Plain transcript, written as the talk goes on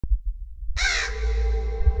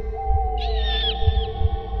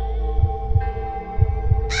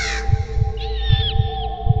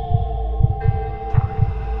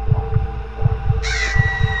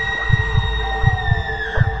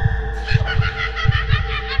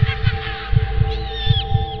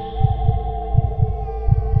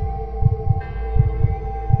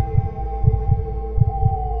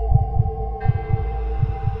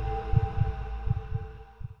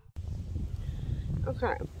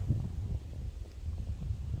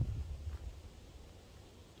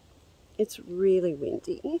It's really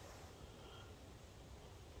windy.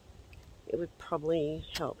 It would probably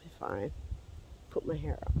help if I put my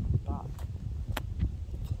hair up, but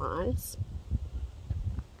flies.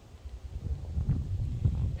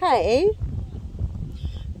 Hey,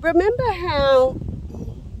 remember how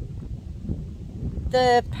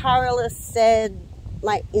the paralyst said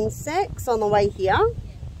like insects on the way here?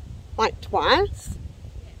 Like twice?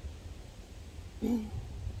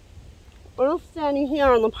 But I was standing here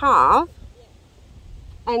on the path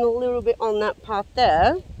and a little bit on that path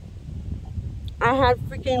there. I had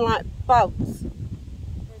freaking like bugs.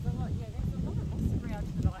 There's a lot of moss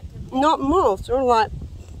around tonight. Not moths, or like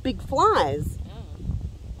big flies. Oh.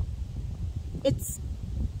 It's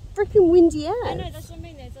freaking windy air. I know, that's what I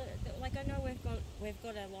mean. There's like I know we've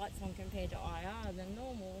got our lights on compared to IR than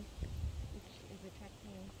normal, which is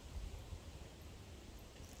attracting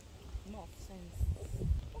moths and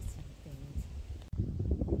awesome things.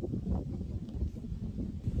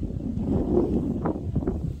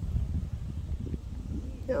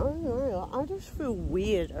 Yeah, I don't know. I just feel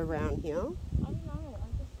weird around here. I don't know.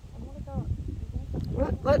 I want to go.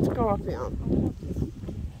 Let's go up here. Oh,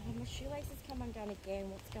 my shoelaces come undone again.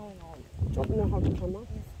 What's going on? Do you want me to hold the camera?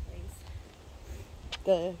 Yes, please.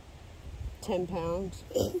 The 10 pounds.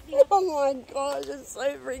 Oh my gosh, it's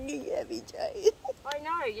so freaking heavy, Jade. I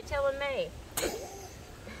know, you're telling me.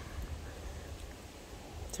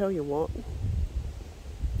 Tell you what,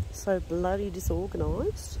 so bloody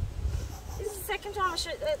disorganised. This is the second time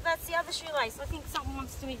that's the other shoelace. I think someone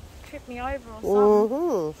wants to trip me over or something.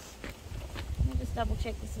 Mm-hmm. Let me just double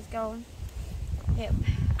check this is going. Yep.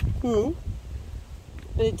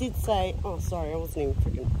 But it did say, oh sorry, I wasn't even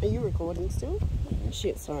freaking, are you recording still? Yeah.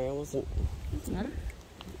 Shit, sorry, I wasn't. Doesn't matter.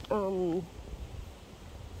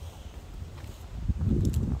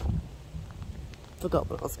 Forgot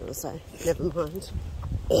what I was going to say. Never mind.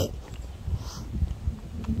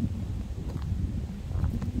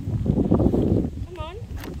 Come on,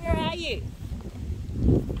 where are you?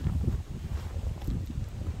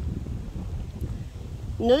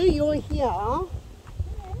 No, you're here. Yeah,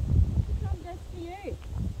 come just for you.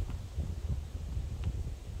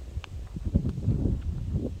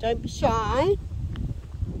 Don't be shy.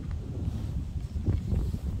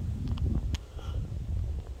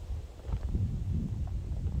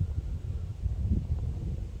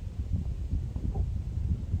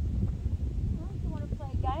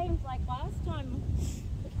 Last time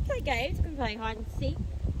we can play games, we can play hide and seek,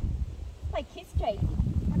 play kiss chase.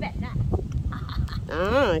 How about that?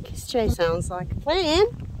 Ah, kiss chase sounds like a plan.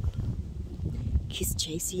 Kiss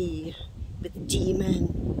chasey with the demon.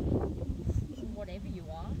 Whatever you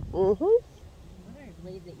are. Mm-hmm. I don't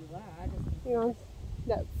believe that you are. Hang on.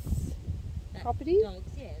 That's property?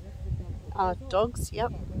 Dogs, yeah. That's the dogs. Dogs,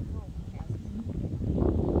 yep. Yeah, they're all houses.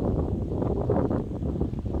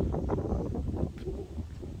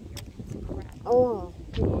 Oh,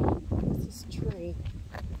 what's this tree?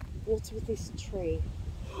 What's with this tree?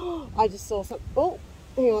 I just saw something. Oh,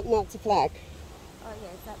 hang on, no, it's a flag. Oh,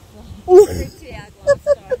 yes, that's the out last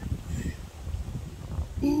time.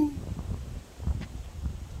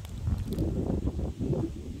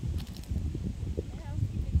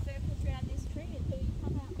 Circles around this tree until you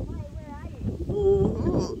come out and play. Where are you?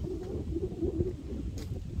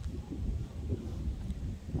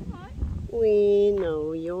 Come on. We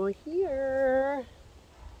know you're here.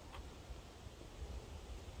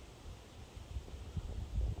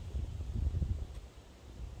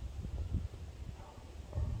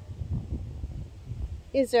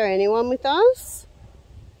 Is there anyone with us?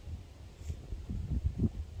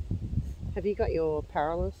 Have you got your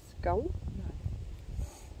paralysis going? No.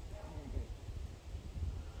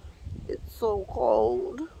 It's so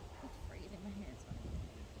cold. It's freezing. My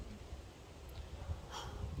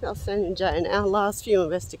hair's Peta and Jane, our last few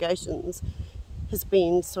investigations has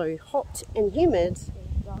been so hot and humid,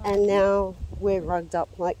 and now we're rugged up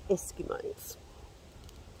like Eskimos.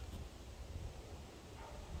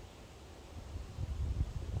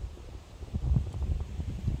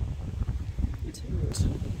 See,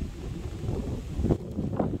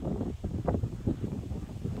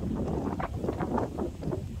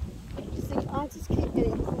 I just keep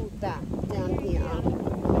getting pulled back down here.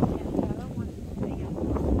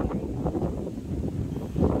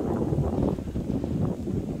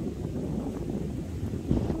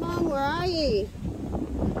 Mom, where are you?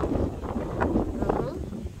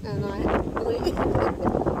 And I believe.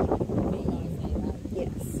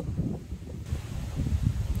 Yes.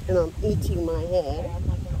 And I'm eating my hair. I'm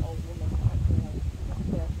like an old woman.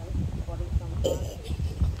 Body sometimes.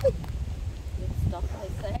 Good stuff, they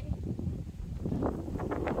say.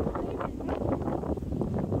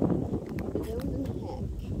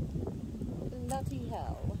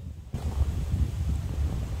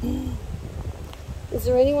 Is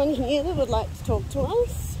there anyone here that would like to talk to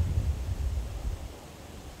us?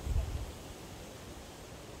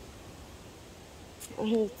 I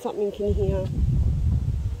heard something in here. 27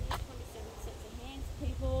 sets of hands,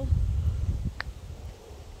 people.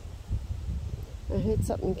 I heard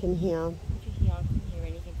something in here. Did you hear? I couldn't hear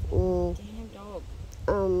anything from the damn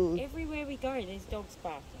dog. Everywhere we go, there's dogs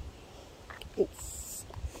barking. It's,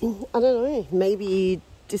 I don't know, maybe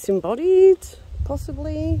disembodied,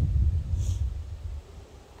 possibly.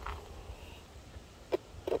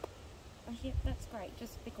 Oh, yeah, that's great.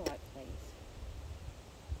 Just be quiet, please.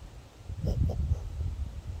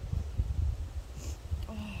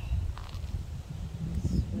 Oh,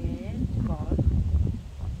 swear to God.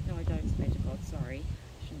 No, I don't swear to God, sorry.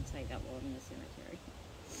 I shouldn't say that while I'm in the cemetery.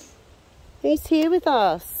 Who's here with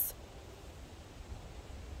us?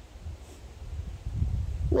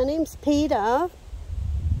 My name's Peter.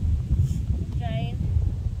 Jane.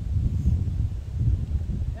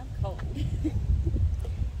 I'm cold.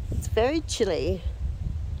 It's very chilly.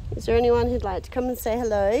 Is there anyone who'd like to come and say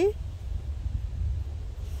hello?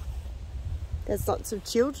 There's lots of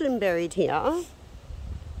children buried here.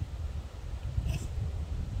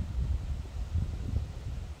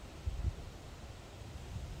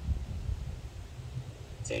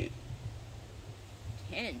 Two.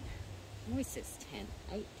 10. Always says 10.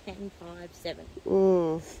 8, 10, 5, 7.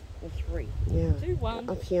 Or 3. Yeah. 2, 1.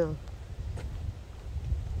 Up here.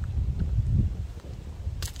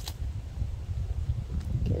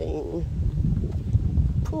 Getting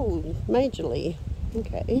pulled majorly.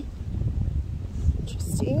 Okay.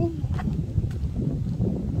 Interesting.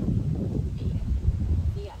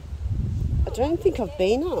 Yeah. I don't think I've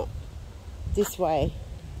been up this way.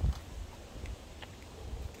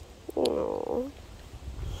 Oh.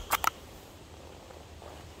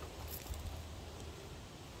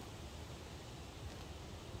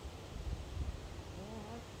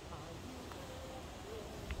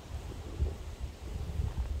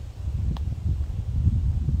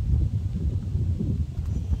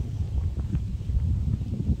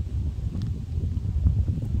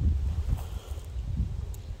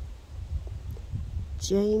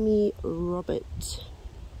 Jamie Robert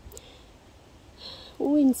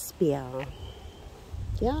Winspear.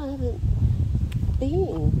 Yeah, I haven't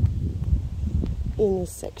been in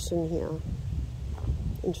this section here.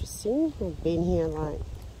 Interesting. I've been here like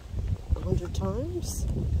 100 times.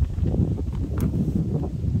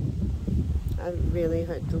 I really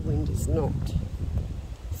hope the wind is not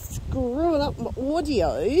screwing up my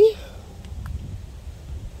audio.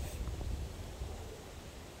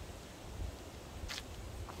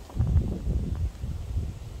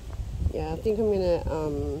 Yeah, I think I'm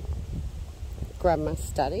gonna grab my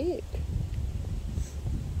static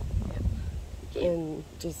and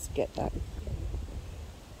just get that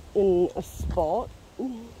in a spot.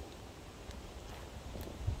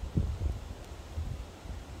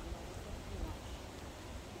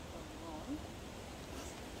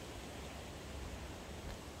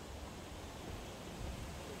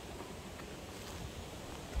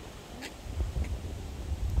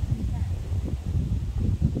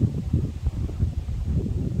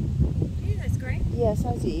 Yes,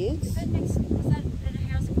 I did. Was that at a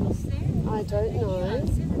house across there? I don't know. Yeah, it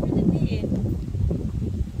said over there.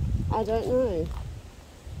 I don't know.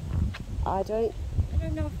 I don't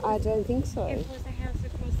know if it was, I don't think so. if it was a house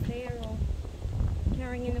across there or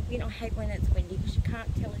carrying in the wind. I hate when it's windy because you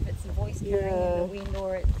can't tell if it's a voice carrying in the wind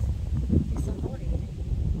or it's somebody.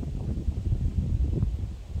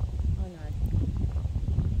 Oh no.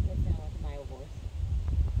 That sounded like a male voice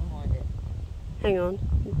behind it. Hang on.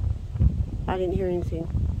 I didn't hear anything.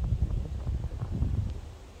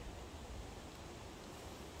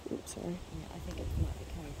 Oops, sorry. Yeah, I think it might be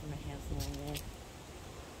coming from a house along there.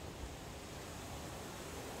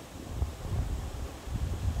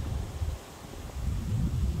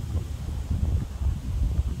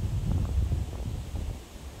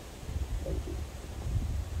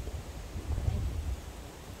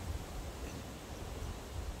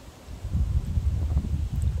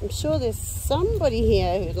 I'm sure there's somebody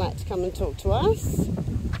here who'd like to come and talk to us.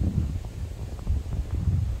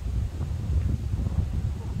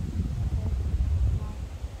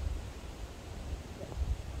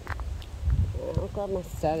 I'll grab my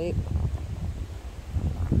static.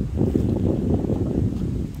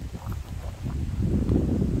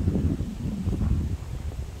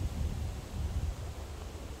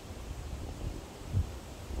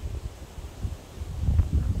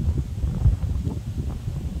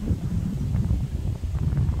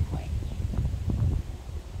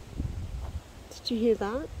 Did you hear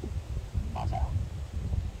that?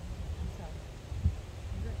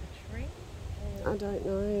 I don't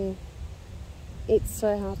know. It's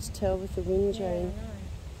so hard to tell with the wind, Jane.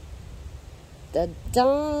 The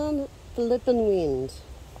darn flippin' wind.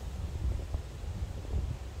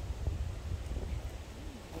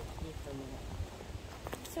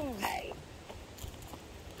 It's alright.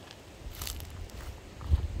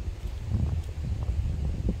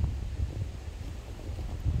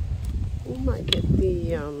 We might get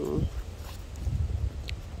the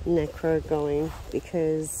necro going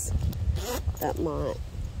because that might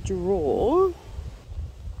draw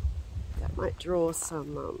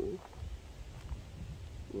some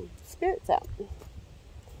spirits out.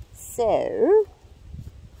 So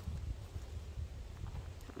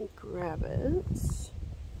let me grab it.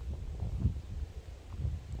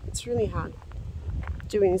 It's really hard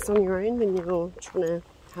doing this on your own when you're trying to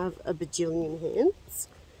have a bajillion hands.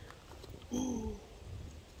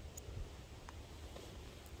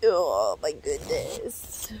 Oh my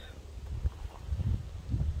goodness.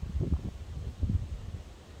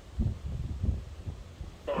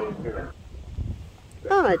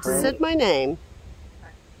 Oh, it just said my name.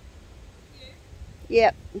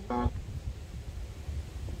 Yep.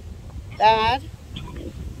 Dad?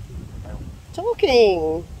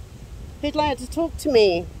 Talking. Who'd like to talk to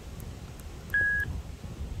me?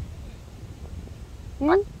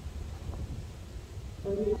 Hmm?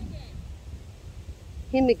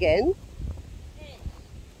 Him again?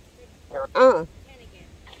 Ah.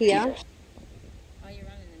 Here? Oh, you're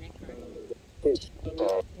running the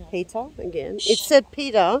necro. Peter again. It said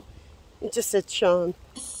Peter. It just said Sean.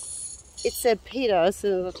 It said Peter as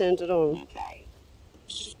soon as I turned it on.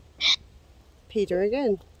 Peter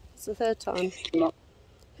again. It's the third time.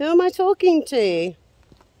 Who am I talking to?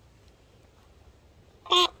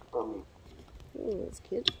 Oh, that's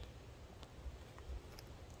cute.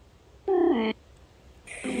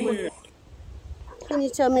 Can you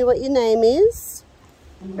tell me what your name is?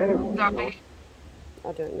 I don't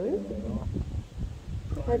know.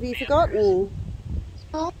 Have you forgotten?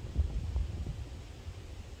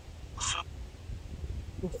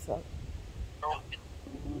 What's up?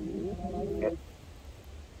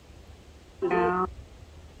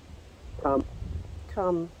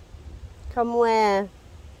 Come where?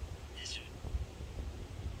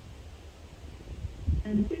 I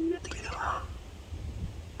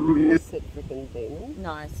said freaking demon.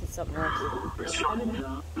 No, it's just something else.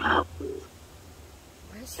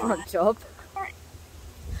 Where's your job?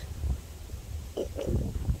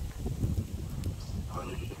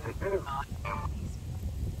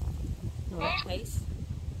 Peace.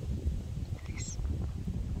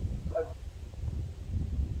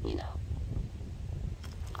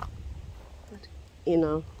 You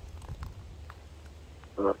know.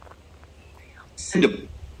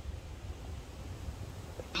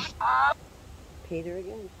 Peter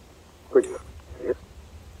again.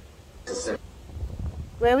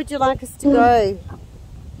 Where would you like us to go?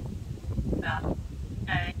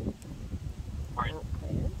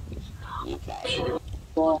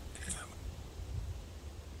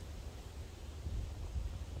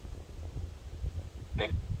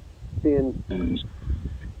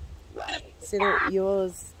 See, look,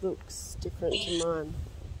 yours looks different to mine.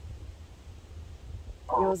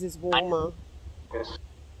 Yours is warmer.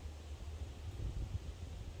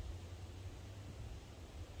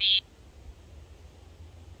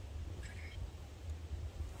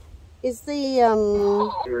 Is the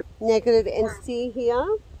negative entity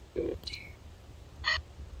here?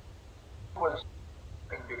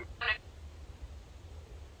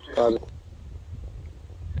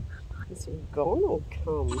 Is he gone or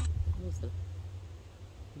come?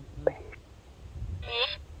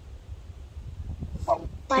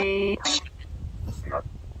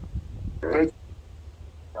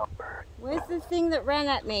 Where's the thing that ran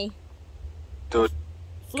at me?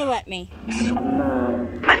 Flew at me.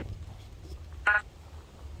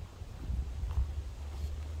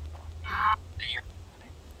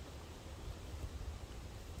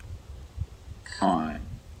 Find.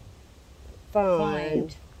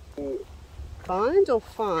 Find. Find or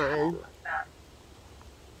fine?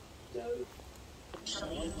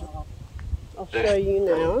 I'll show you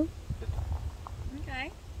now.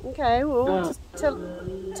 Okay. Okay, well, just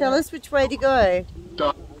tell us which way to go.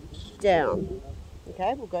 Down.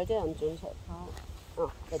 Okay, we'll go down. Do you want to take the part?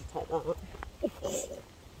 Oh, better take that up.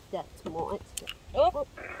 That's mine. Oh.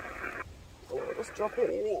 I'll just drop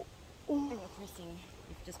everything. And you're pressing,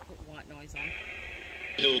 you've just put white noise on.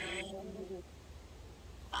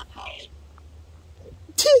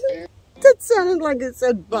 That sounded like it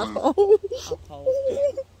said butthole.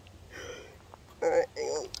 Alright, hang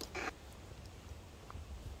on.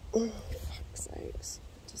 Oh, fuck's sakes.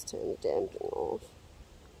 Just turn the damping off.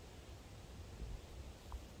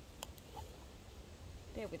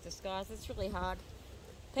 There with the skies, it's really hard.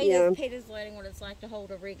 Yeah. Peter's learning what it's like to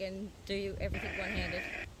hold a rig and do everything one-handed.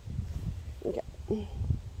 Okay. We've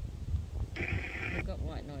got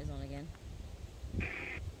white noise on again.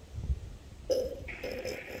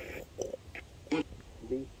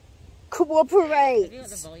 Cooperate. Have you got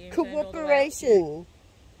the volume turned all the way up? Cooperation.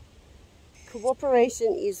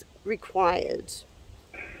 Cooperation is required.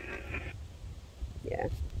 Yeah.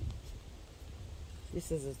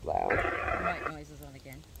 This is as loud. White noise is on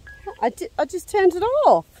again. I just turned it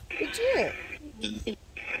off. Legit.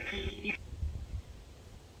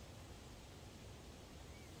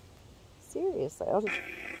 Seriously, I'll just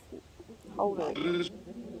hold it.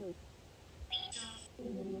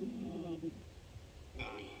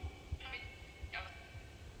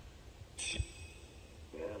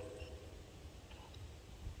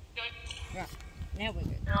 Right, now we're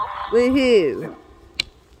good. Woohoo.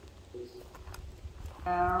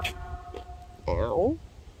 Ow.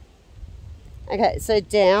 Okay, so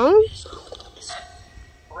down.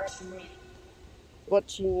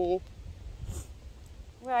 Watching you.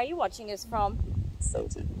 Where are you watching us from?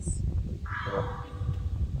 Sentence.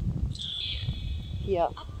 Here.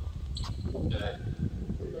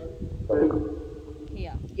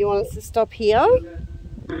 Here. You want us to stop here? What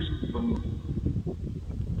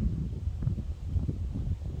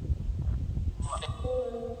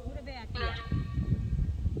about here?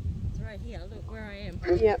 It's right here. Look where I am.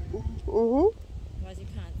 Yep. Mhm. Guys, you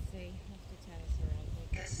can't see. I have to turn this around so you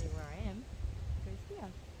can see where I am. Goes here.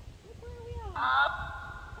 Look where we are.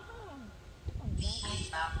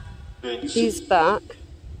 He's back.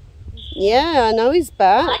 Yeah, I know he's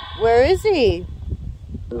back. Where is he?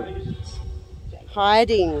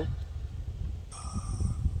 Hiding.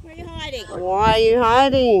 Where are you hiding? Why are you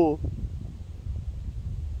hiding?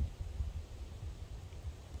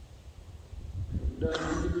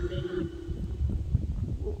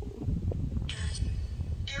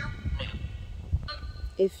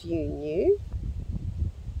 If you knew.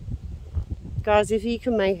 Guys, if you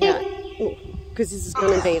can make out, because this is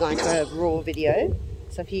going to be like a raw video,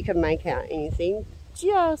 so if you can make out anything,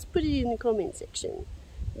 just put it in the comment section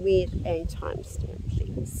with a timestamp,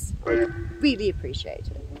 please. I'd really appreciate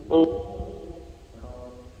it.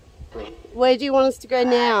 Where do you want us to go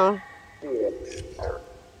now?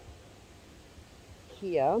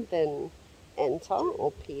 Here, then enter,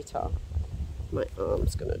 or Peter? My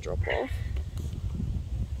arm's going to drop off.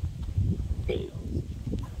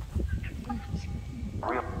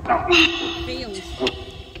 Field.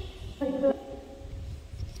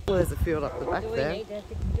 Well, there's a field up the back there.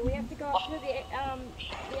 Do we have to go up to the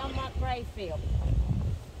unmarked grave field?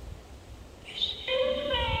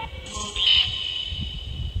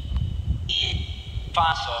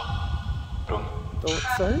 Thought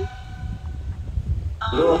so.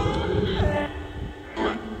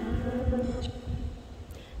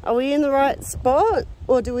 Are we in the right spot,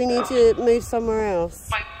 or do we need to move somewhere else?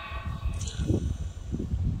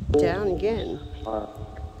 Down again.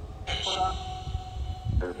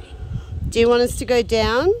 Do you want us to go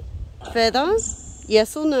down further?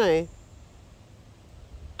 Yes or no?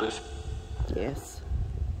 Yes.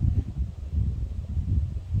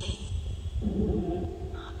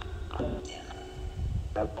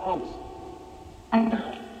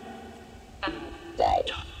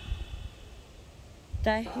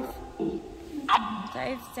 Dave.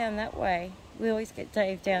 Dave's down that way. We always get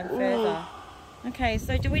Dave down further. Okay,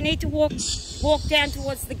 so do we need to walk down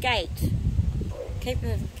towards the gate? Keep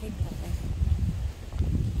it up there.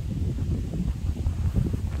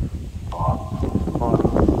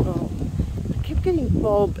 Oh, I keep getting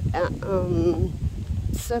Bob at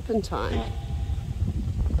Serpentine.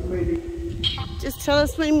 Just tell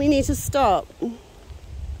us when we need to stop.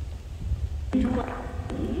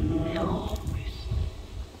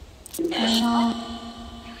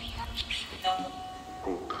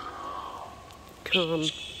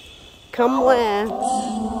 Come where?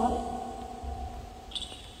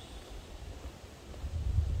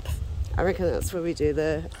 I reckon that's where we do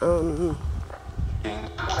the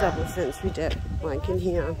double sensory depth, like in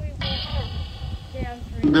here. Down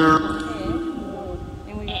through there,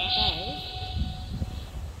 and we got Dave.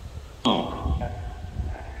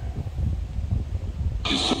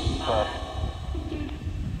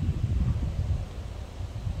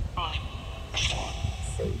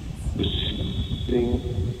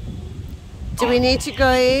 Do we need to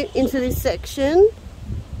go into this section?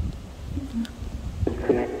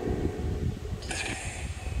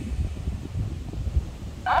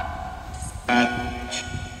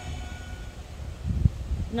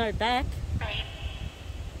 No, back.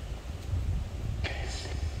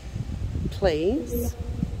 please.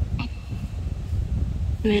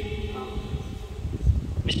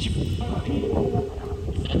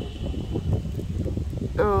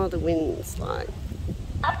 Oh, the wind's like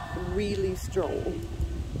really strong.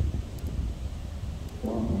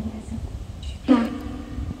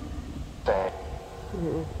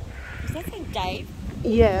 Is that thing Dave?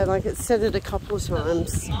 Yeah, like it said it a couple of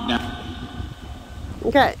times.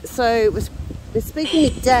 Okay, so we're speaking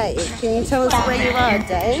with Dave. Can you tell us where you are,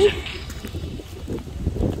 Dave?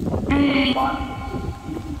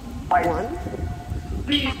 One.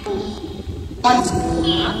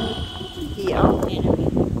 Here.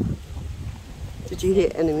 Did you hear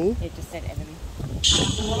enemy? It just said enemy.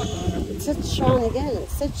 It said Sean again. It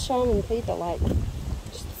said Sean and Peter, like,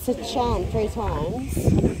 it said Sean 3 times.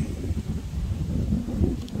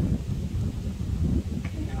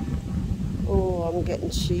 Oh, I'm getting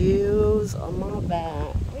chills on my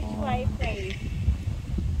back. Which way, please?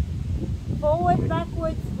 Forward,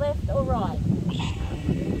 backwards, left or right?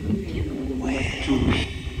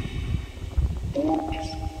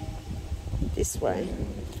 This way.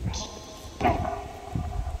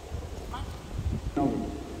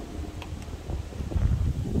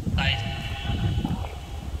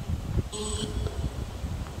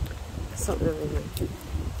 Something over here.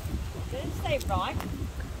 Did it say right?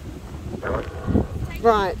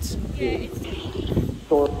 Right. Yeah, it's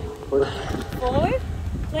forward,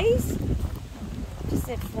 please. Just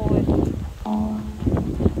said forward.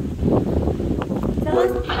 Tell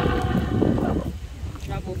us.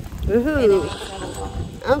 Trouble. Woohoo.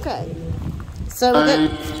 Okay. So we're going.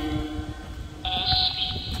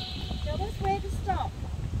 Tell us where to stop.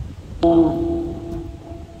 Forward.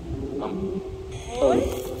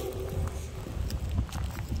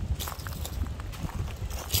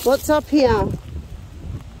 What's up here?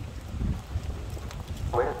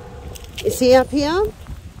 Is he up here?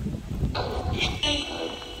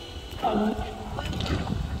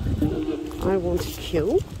 I want to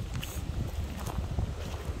kill.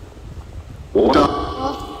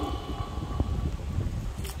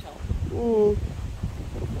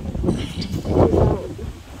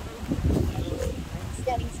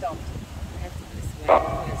 Getting stopped. I have to this way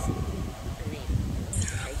first.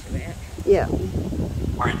 And then Yeah.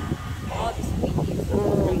 oh, this wind is.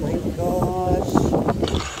 Oh my gosh.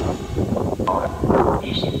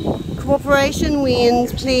 Cooperation wins,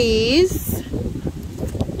 please.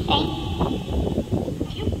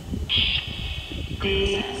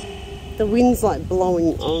 The wind's like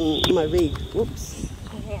blowing on my rig. Whoops.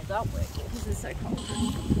 My hands aren't working because it's so cold.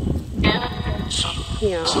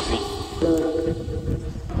 Here.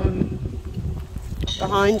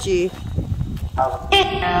 Behind you.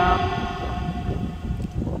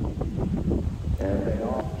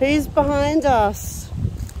 Who's behind us?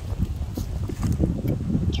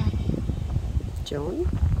 John?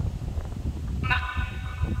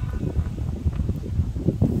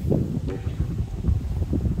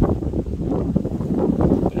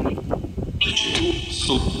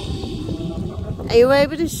 Are you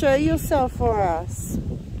able to show yourself for us?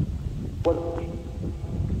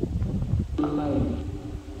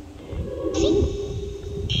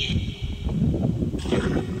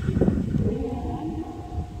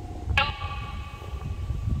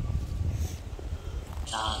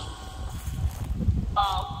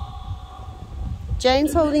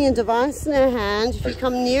 Jane's holding a device in her hand. If you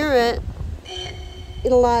come near it,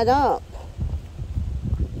 it'll light up.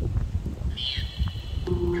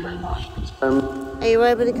 Are you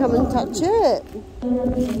able to come and touch it? No.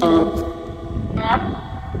 No,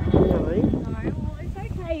 well, it's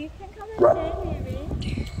okay. You can come and stand near me.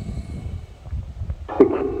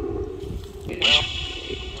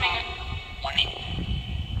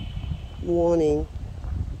 Warning.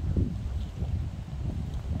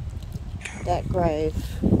 That grave.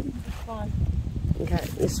 Fine. Okay,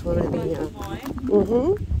 this one over here.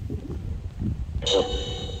 It'll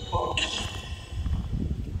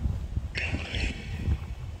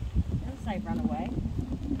say run away.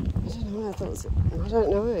 I don't know, I thought it was, I don't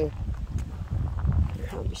know. I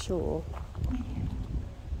can't be sure.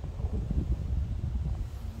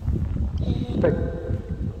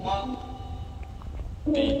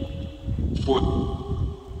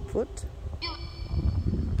 Foot.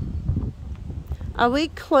 Are we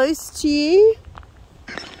close to you?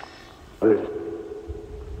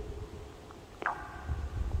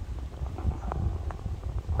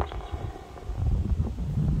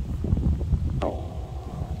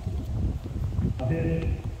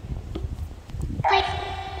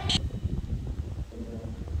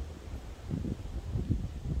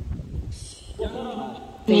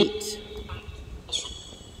 Feet.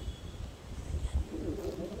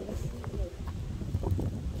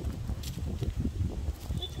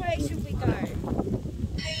 way should we go?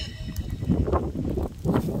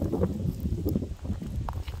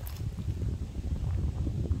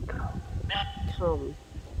 Come.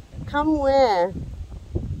 Come where?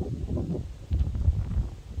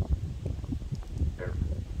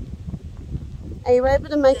 Are you able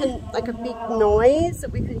to make like a big noise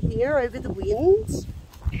that we could hear over the wind?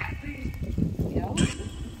 Yeah.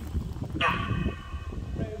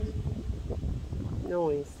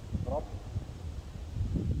 Noise.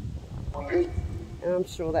 And I'm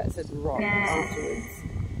sure that said rock afterwards.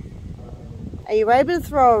 Are you able to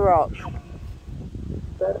throw a rock?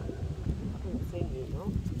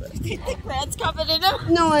 The ground's covered in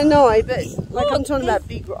them. No, I know, but like I'm talking about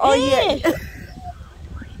big rock. Oh yeah.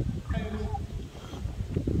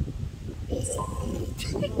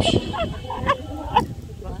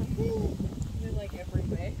 They're like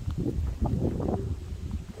everywhere.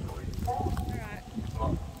 Alright.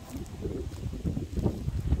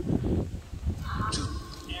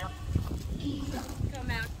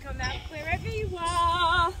 Come out, wherever you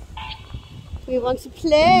are. We want to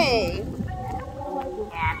play.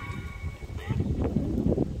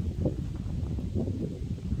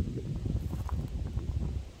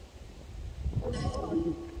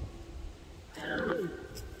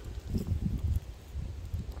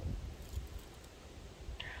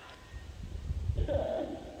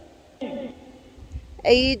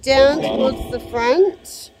 Are you down towards the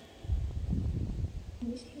front?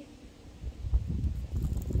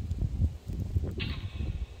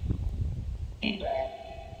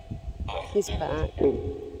 He's back.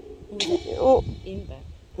 Oh. In back.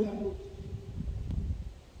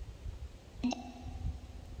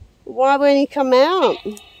 Why won't he come out?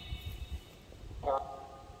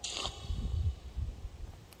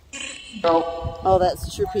 Oh,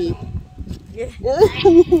 that's trippy. Yeah.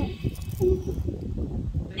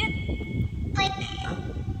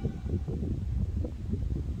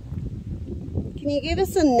 Can you give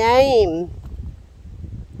us a name?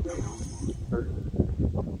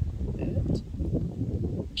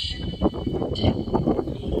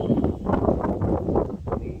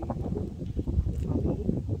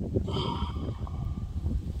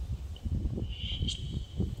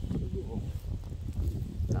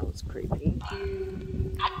 That was creepy.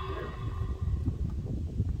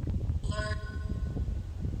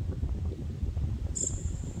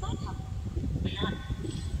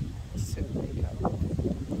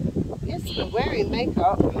 Yes, we're wearing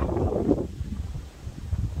makeup.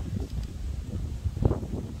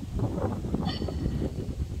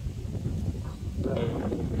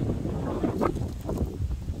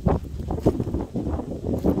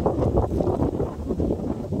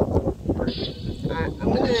 Alright, I'm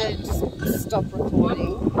gonna just stop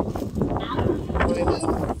recording.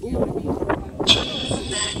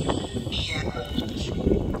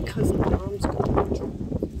 Because my arm's going to drop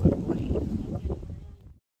my body.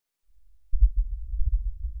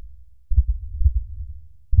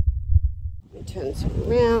 Let me turn this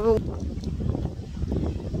around.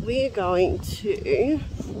 We're going to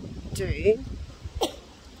do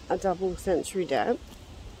a double sensory dab.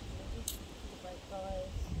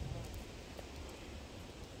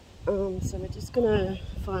 So we're just going to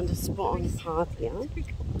find a spot on the path here.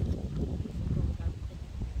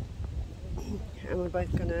 And we're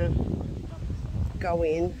both going to go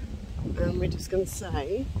in and we're just going to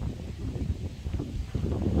say,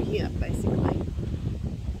 we're here basically,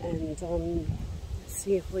 and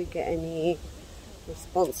see if we get any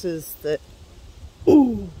responses that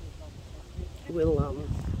will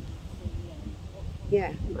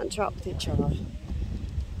yeah, match up with each other.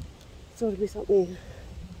 So it'll be something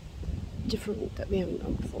different that we haven't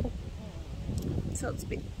done before. So it's a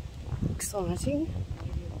bit exciting.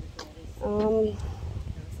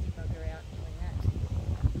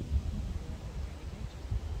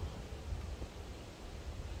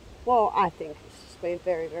 Well, I think it's just been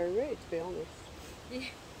very, very rude, to be honest. Yeah, a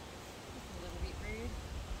little bit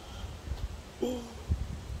rude.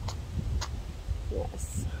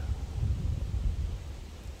 Yes.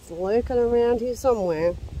 It's lurking around here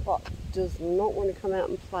somewhere, but does not want to come out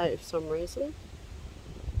and play for some reason.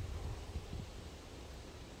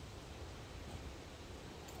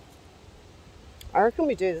 I reckon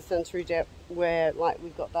we do the sensory depth where, like,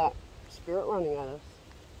 we've got that spirit running at us.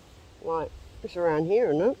 Like, it's around here,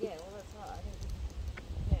 isn't it? Yeah, well, that's right. I think,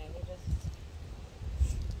 yeah, we just...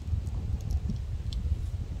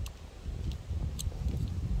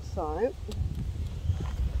 So,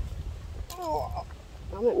 oh,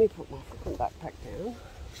 now let me put my freaking backpack down.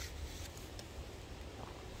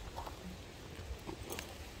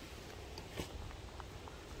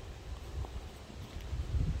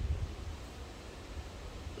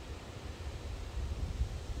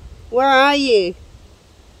 Where are you?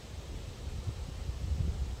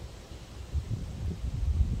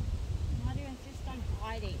 Why do you insist on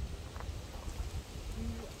hiding? You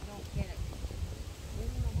don't get it. We're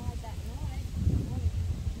going to hide that night.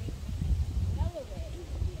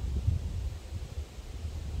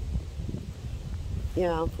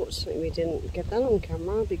 Yeah, unfortunately we didn't get that on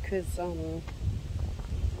camera because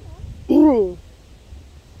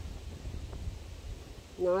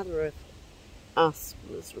neither of us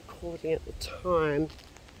was recording at the time.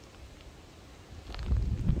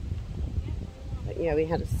 But yeah, we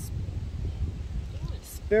had a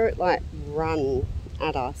spirit like run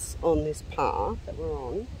at us on this path that we're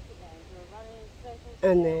on,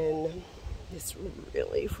 and then this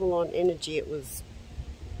really full-on energy. It was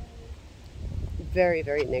very,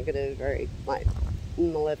 very negative, very like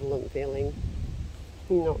malevolent feeling,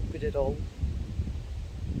 not good at all.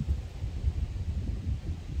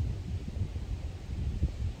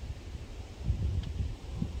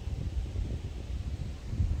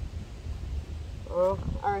 Oh,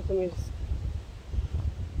 I reckon we just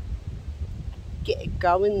get it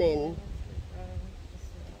going then.